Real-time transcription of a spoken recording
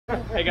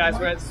Hey guys,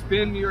 we're at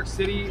Spin New York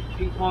City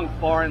Ping Pong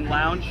Bar and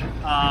Lounge.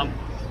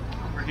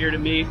 We're here to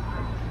meet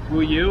Wu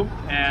Yu,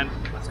 and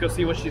let's go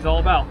see what she's all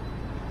about.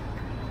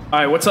 All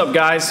right, what's up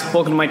guys?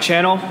 Welcome to my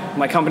channel.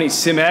 My company is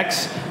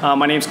SimX.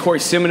 My name's Corey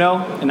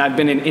Simino, and I've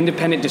been an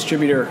independent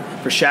distributor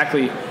for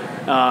Shaklee.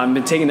 I've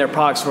been taking their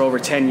products for over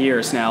 10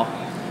 years now,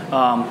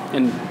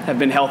 and have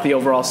been healthy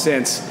overall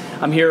since.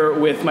 I'm here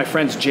with my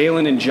friends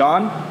Jalen and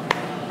John.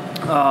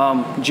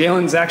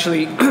 Jalen's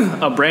actually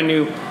a brand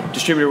new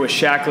distributor with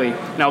Shaklee,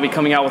 and I'll be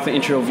coming out with an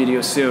intro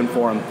video soon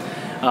for him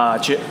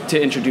to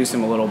introduce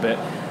him a little bit.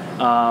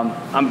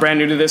 I'm brand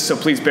new to this, so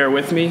please bear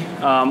with me.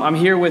 I'm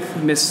here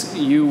with Miss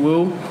Yu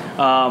Wu.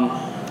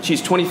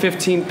 She's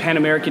 2015 Pan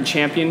American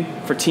champion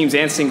for teams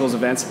and singles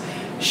events.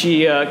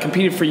 She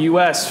competed for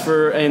US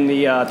in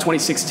the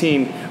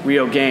 2016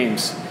 Rio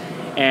Games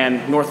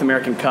and North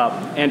American Cup,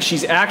 and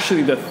she's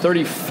actually the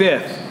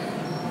 35th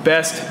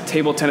best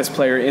table tennis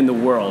player in the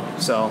world.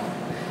 So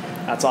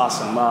that's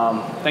awesome.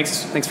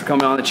 Thanks for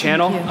coming on the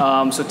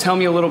channel. So tell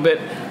me a little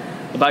bit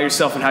about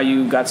yourself and how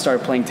you got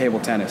started playing table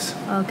tennis.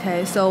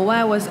 Okay, so when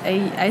I was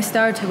I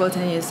started table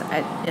tennis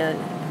at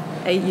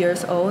 8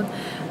 years old,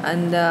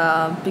 and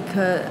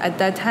because at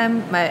that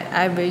time my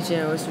eye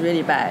vision was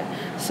really bad,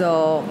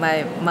 so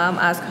my mom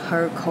asked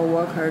her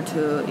coworker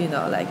to,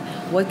 like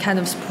what kind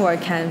of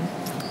sport can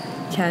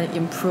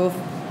improve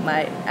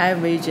my eye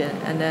vision,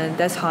 and then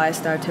that's how I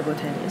started table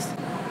tennis.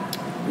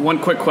 One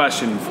quick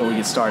question before we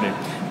get started.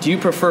 Do you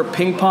prefer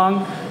ping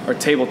pong or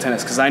table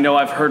tennis? Because I know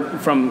I've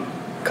heard from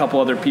a couple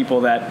other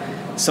people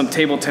that some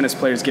table tennis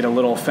players get a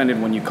little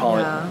offended when you call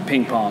it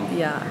ping pong.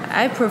 Yeah,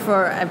 I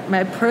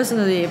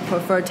personally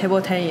prefer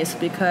table tennis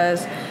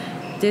because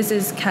this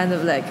is kind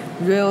of like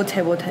real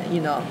table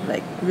tennis,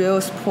 like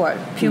real sport.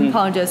 Ping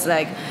pong just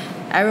like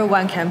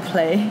everyone can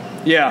play.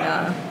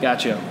 Yeah.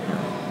 Gotcha.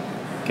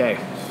 Okay.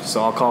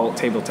 So I'll call it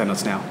table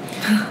tennis now.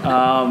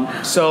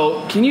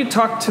 So can you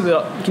tell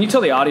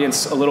the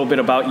audience a little bit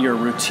about your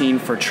routine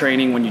for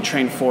training when you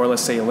train for,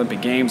 let's say,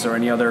 Olympic Games or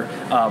any other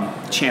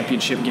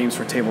championship games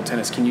for table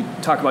tennis? Can you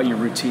talk about your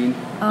routine,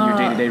 your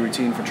day-to-day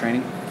routine for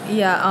training?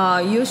 Yeah.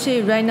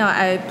 Usually, right now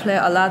I play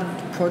a lot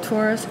of pro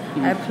tours.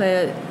 I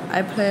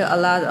play a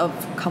lot of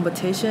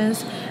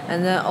competitions,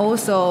 and then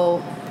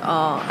also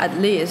at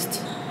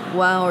least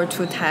 1 or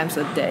 2 times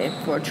a day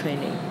for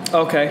training.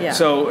 Okay. Yeah.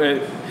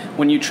 So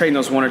when you train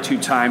those 1 or 2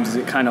 times, is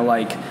it kind of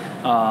like,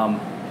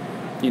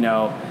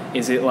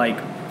 is it like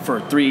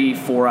for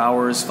 3-4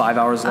 hours, 5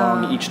 hours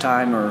long each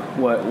time, or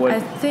what?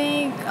 I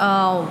think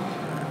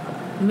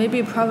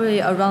maybe probably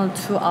around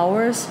 2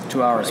 hours.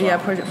 2 hours. Wow.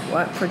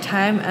 Yeah, per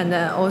time, and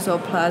then also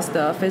plus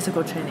the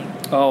physical training.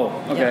 Oh,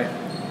 okay.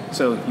 Yeah.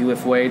 So you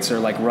lift weights or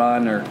like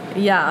run or?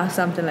 Yeah,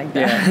 something like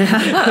that.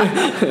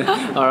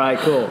 Yeah. All right,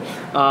 cool.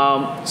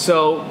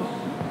 So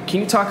can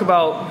you talk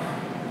about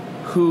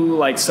who,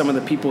 like, some of the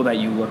people that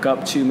you look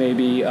up to,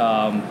 maybe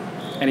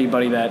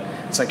anybody that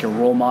it's like your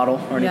role model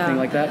or anything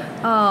like that?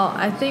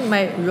 I think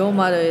my role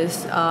model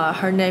is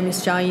her name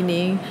is Zhang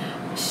Yining.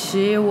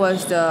 She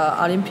was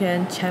the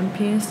Olympian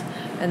champions,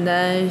 and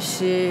then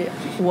she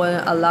won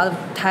a lot of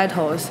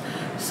titles.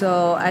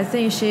 So I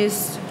think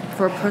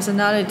for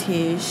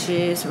personality,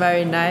 she's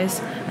very nice,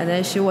 and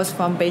then she was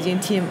from Beijing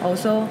team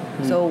also.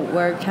 So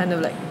we're kind of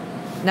like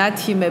not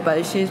teammate,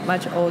 but she's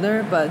much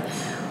older, but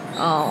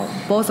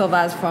both of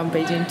us from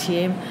Beijing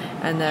team,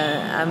 and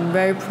I'm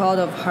very proud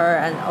of her,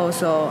 and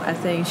also I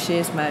think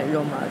she's my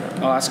role model.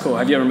 Oh, that's cool.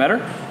 Have you ever met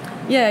her?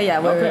 Yeah,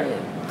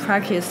 we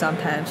practice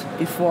sometimes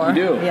before. You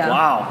do? Yeah.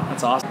 Wow,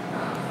 that's awesome.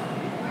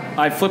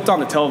 I flipped on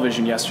the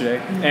television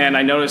yesterday, and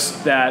I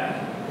noticed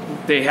that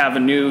they have a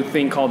new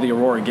thing called the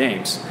Aurora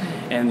Games,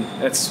 and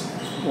it's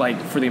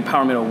like for the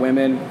empowerment of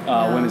women,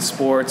 women's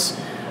sports.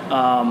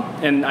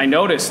 And I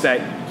noticed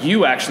that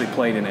you actually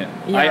played in it.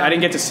 Yeah. I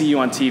didn't get to see you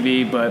on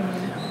TV, but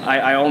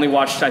I only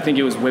watched, I think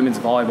it was women's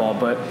volleyball,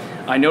 but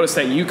I noticed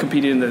that you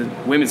competed in the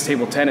women's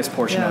table tennis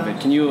portion of it.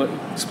 Can you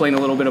explain a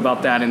little bit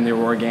about that in the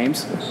Aurora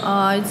Games?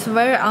 It's a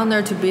very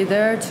honor to be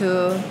there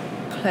to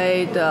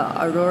play the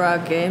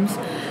Aurora Games.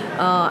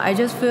 I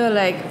just feel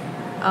like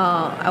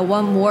I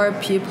want more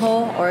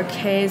people or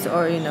kids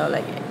or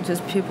like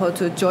just people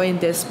to join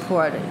this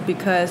sport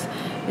because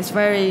it's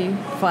very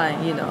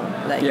fun.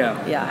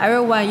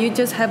 Everyone, you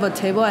just have a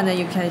table and then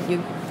you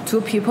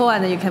 2 people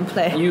and then you can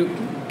play. You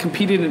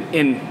competed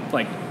in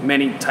like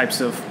many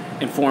types of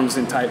forms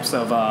and types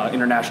of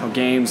international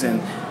games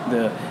and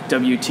the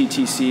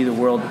WTTC, the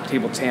World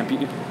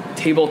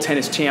Table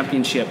Tennis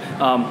Championship.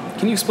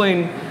 Can you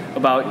explain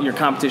about your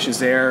competitions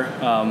there?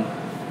 How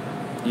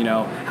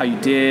you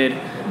did,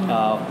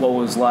 what it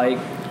was like?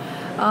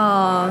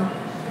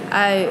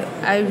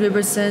 I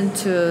represent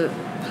to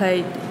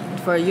play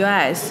for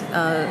US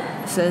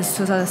since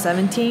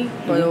 2017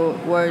 for the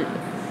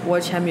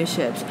World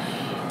Championships.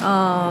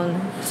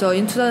 So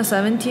in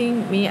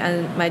 2017, me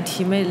and my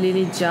teammate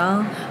Lily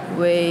Zhang,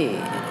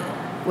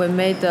 we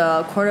made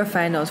the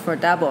quarterfinals for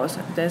doubles.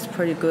 That's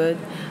pretty good.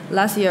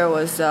 Last year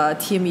was a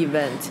team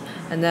event,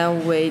 and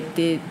then we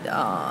did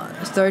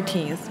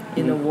 13th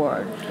in the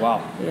world.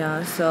 Wow.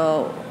 Yeah,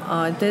 so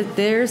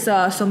there's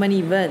so many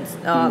events,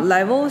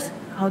 levels.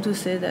 How to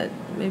say that?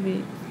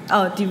 Maybe.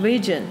 Oh,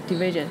 division.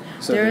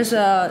 So there's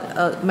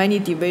many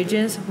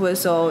divisions.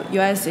 So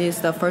US is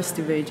the first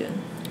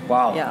division.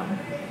 Wow. Yeah.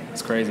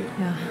 It's crazy.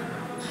 Yeah.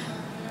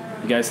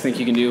 You guys think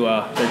you can do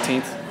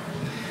 13th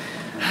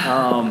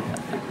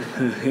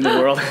in the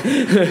world?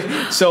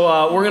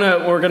 So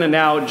we're gonna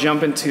now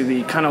jump into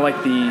the kind of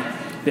like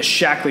the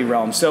Shaklee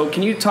realm. So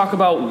can you talk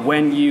about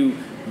when you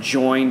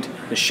joined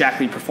the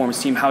Shaklee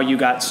performance team, how you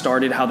got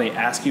started, how they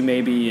asked you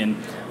maybe, and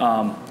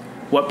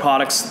what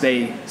products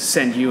they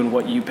send you and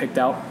what you picked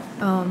out?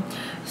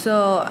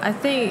 So I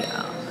think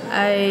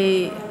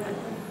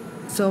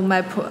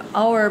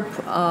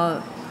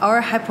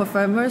our high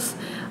performers,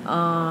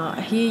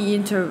 he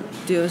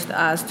introduced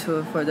us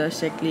for the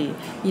Shaklee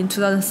in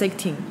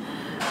 2016.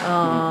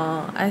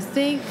 I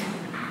think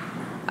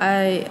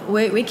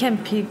we can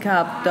pick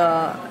up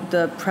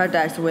the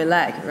products we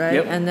like, right?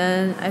 Yep. And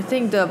then I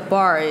think the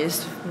bar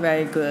is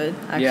very good,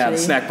 actually. Yeah, the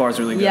snack bar is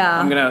really good. Yeah.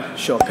 I'm gonna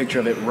show a picture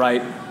of it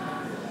right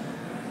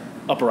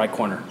upper right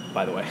corner,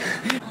 by the way.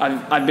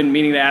 I've been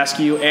meaning to ask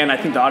you, and I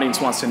think the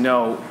audience wants to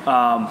know.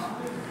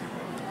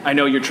 I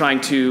know you're trying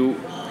to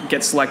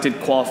get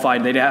selected,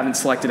 qualified. They haven't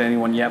selected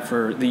anyone yet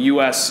for the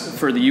U.S.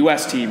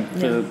 team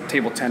for the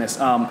table tennis.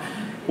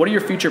 What are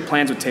your future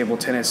plans with table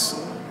tennis,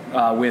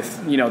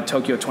 with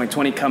Tokyo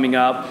 2020 coming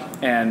up,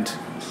 and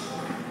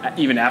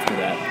even after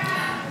that?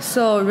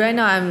 So right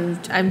now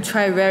I'm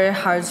trying very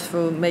hard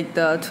to make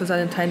the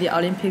 2020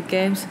 Olympic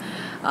Games,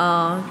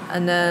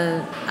 and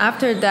then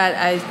after that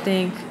I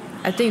think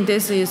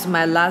this is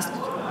my last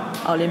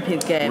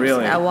Olympic Games.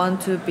 Really? I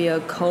want to be a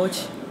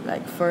coach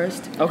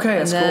first. Okay,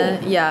 and that's then,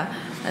 cool. Yeah,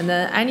 and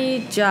then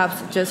any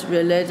jobs just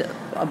related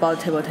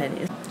about table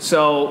tennis.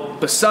 So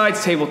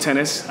besides table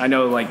tennis, I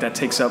know that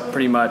takes up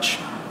pretty much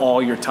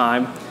all your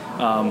time.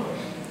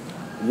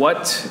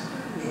 What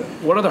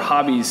other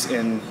hobbies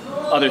and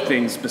other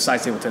things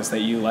besides table tennis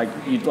that you'd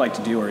like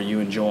to do or you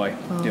enjoy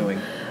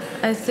doing?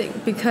 I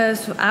think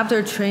because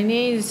after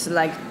training it's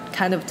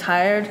kind of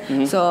tired,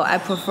 so I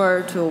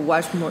prefer to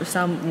watch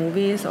some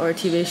movies or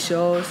TV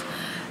shows,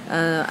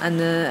 and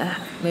then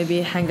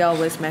maybe hang out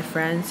with my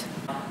friends.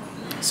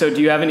 So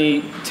do you have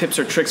any tips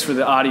or tricks for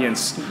the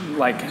audience,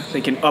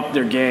 they can up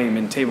their game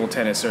in table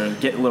tennis or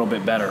get a little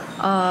bit better?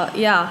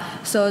 Yeah,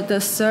 so the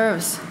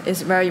serves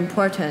is very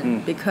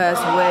important because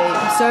we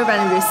serve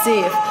and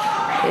receive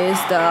is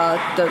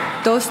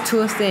those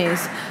two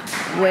things.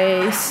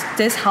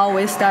 That's how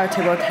we start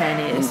table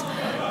tennis.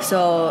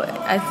 So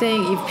I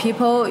think if you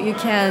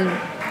can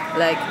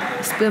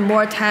spend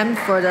more time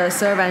for the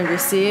serve and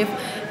receive,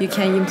 you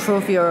can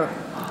improve your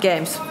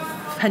games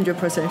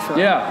 100% sure.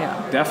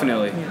 Yeah,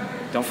 definitely. Yeah.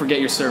 Don't forget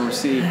your serve and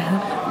receive.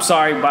 I'm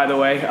sorry, by the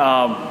way.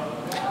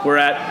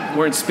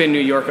 We're in Spin, New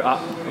York,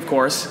 of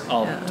course.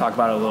 I'll talk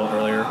about it a little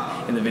earlier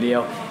in the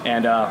video.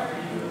 And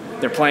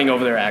they're playing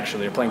over there,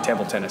 actually. They're playing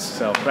table tennis.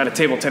 So we're at a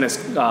table tennis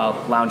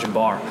lounge and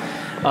bar.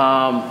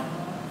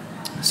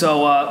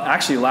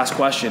 Actually, last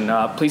question.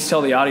 Please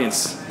tell the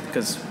audience,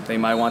 because they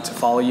might want to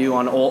follow you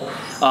on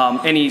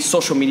any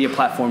social media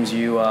platforms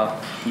you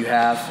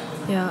have.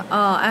 Yeah,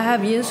 I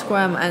have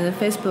Instagram and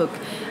Facebook.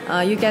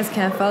 You guys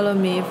can follow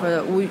me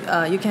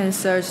you can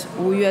search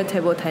Wuyue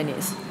Table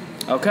Tennis.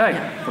 Okay,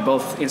 for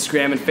both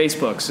Instagram and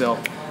Facebook. So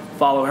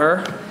follow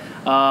her.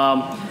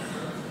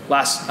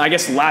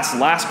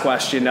 Last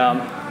question.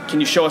 Can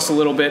you show us a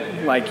little bit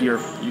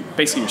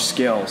basically your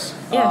skills?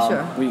 Yeah,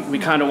 sure. We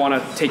kind of want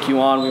to take you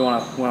on. We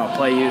want to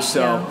play you.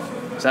 So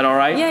is that all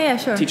right? Yeah,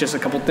 sure. Teach us a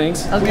couple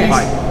things. Okay.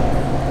 Fine.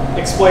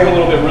 Explain a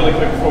little bit really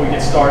quick before we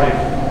get started.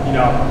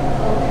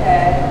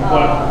 Okay.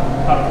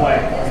 How to play.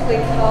 This we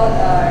call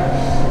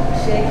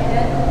shake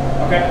hand.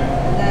 Okay.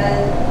 And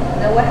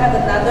then we have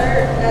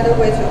another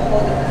way to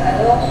hold the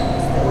paddle.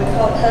 We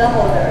call pen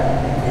holder.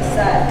 This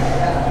side.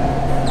 Yeah.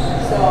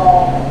 So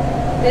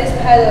this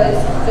paddle is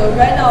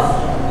right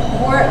now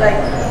more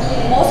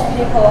most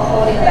people are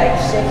holding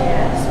shake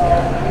hand. So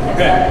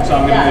okay. So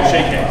I'm gonna do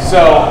shake hand. So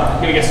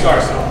I'm gonna get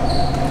started. So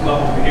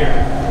level over here.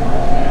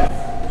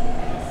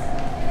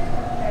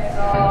 Okay.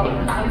 So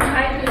I'm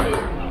trying to be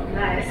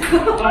nice.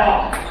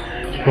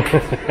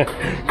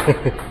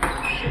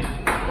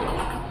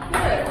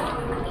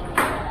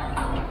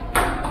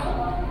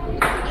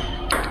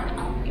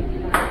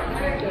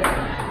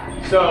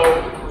 So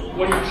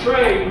when you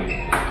train,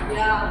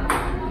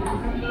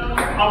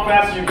 how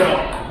fast do you go?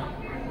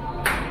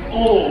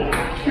 Oh,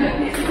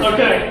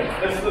 okay.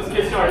 Let's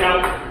get started now.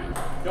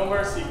 No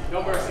mercy,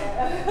 no mercy,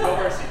 no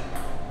mercy.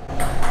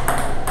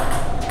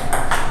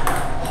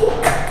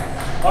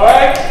 All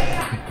right.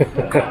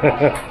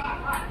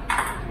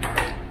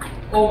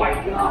 Oh my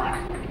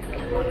God.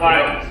 All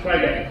right, let's try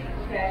again.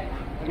 Okay.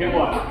 Get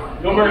one.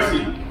 No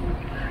mercy.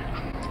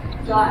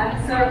 So I'm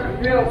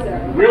serving real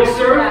serve. Real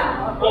serve?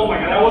 Yeah. Oh my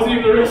God, that wasn't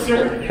even the real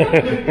serve.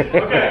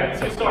 Okay,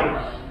 let's get started.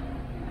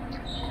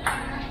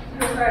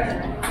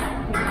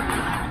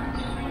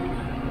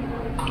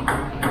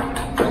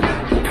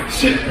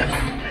 Shit.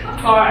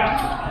 All right.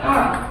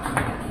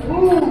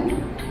 Ooh.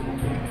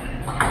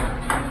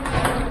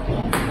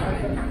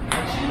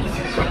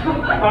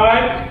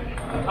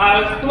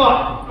 Alright. Come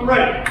on. I'm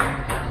ready.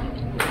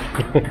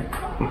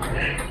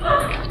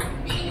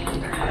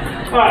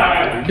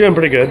 Alright. You're doing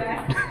pretty good.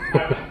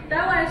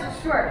 That one is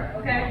short,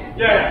 okay?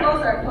 Yeah.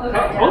 Closer.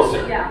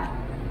 Closer? Yeah.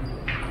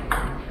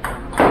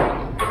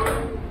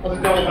 I'll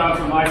just double bounce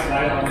on my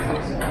side.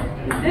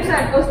 This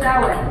side goes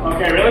that way.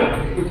 Okay, really?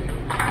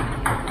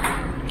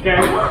 Okay.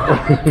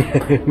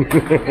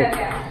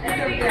 Okay.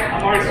 It's up there.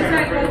 I'm already This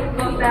side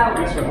goes that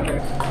way. This one, okay.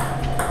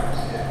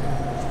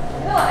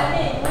 No, I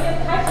mean, when you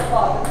catch the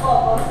ball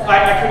goes that way. I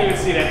couldn't even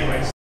see it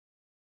anyways.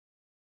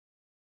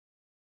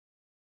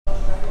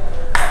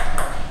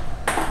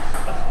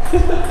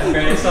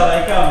 Okay, so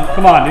they come.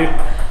 Come on, dude.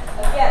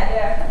 Again,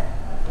 there.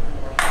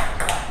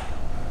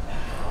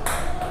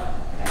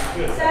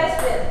 Good. Side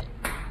spin.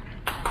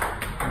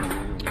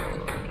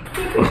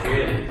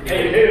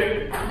 Hey,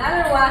 dude.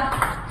 Another one.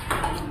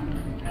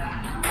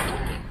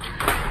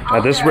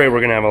 At this rate, we're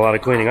going to have a lot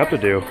of cleaning up to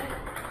do.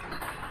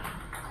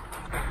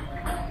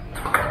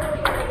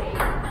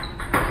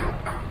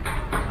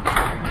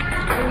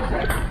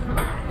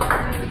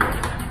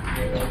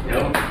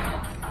 Nope.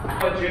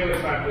 Let Jalen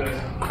try for this.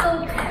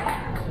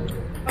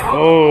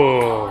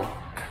 Oh.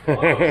 That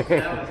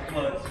was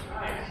close.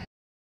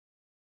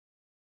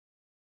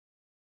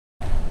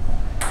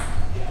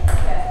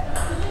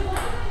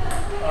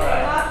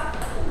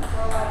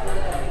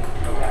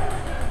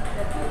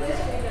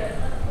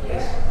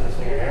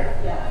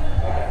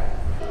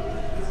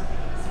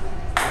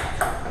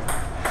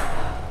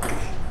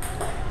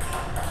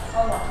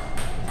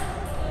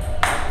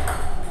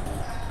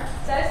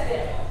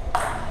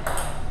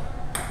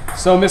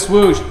 So, Miss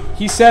Wooge,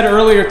 he said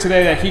earlier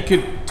today that he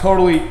could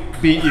totally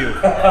beat you.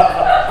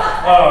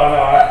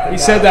 Oh, no. He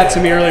said that to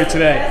me earlier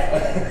today.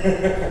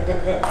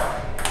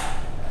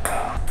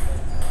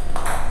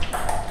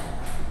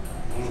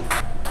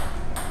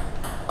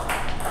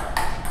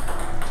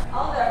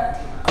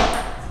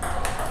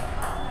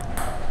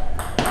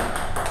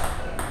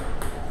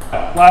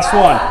 Last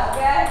one.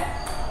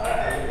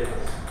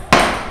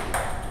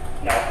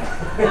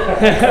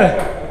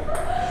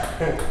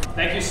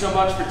 Thank you so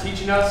much for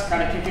teaching us,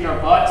 kind of kicking our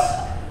butts.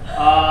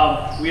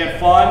 We had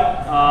fun,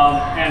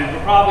 and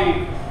we're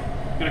probably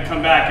going to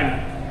come back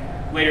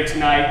and later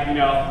tonight, you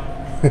know,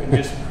 and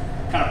just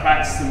kind of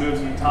practice the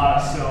moves you taught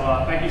us.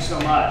 So thank you so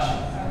much.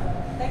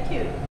 Thank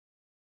you.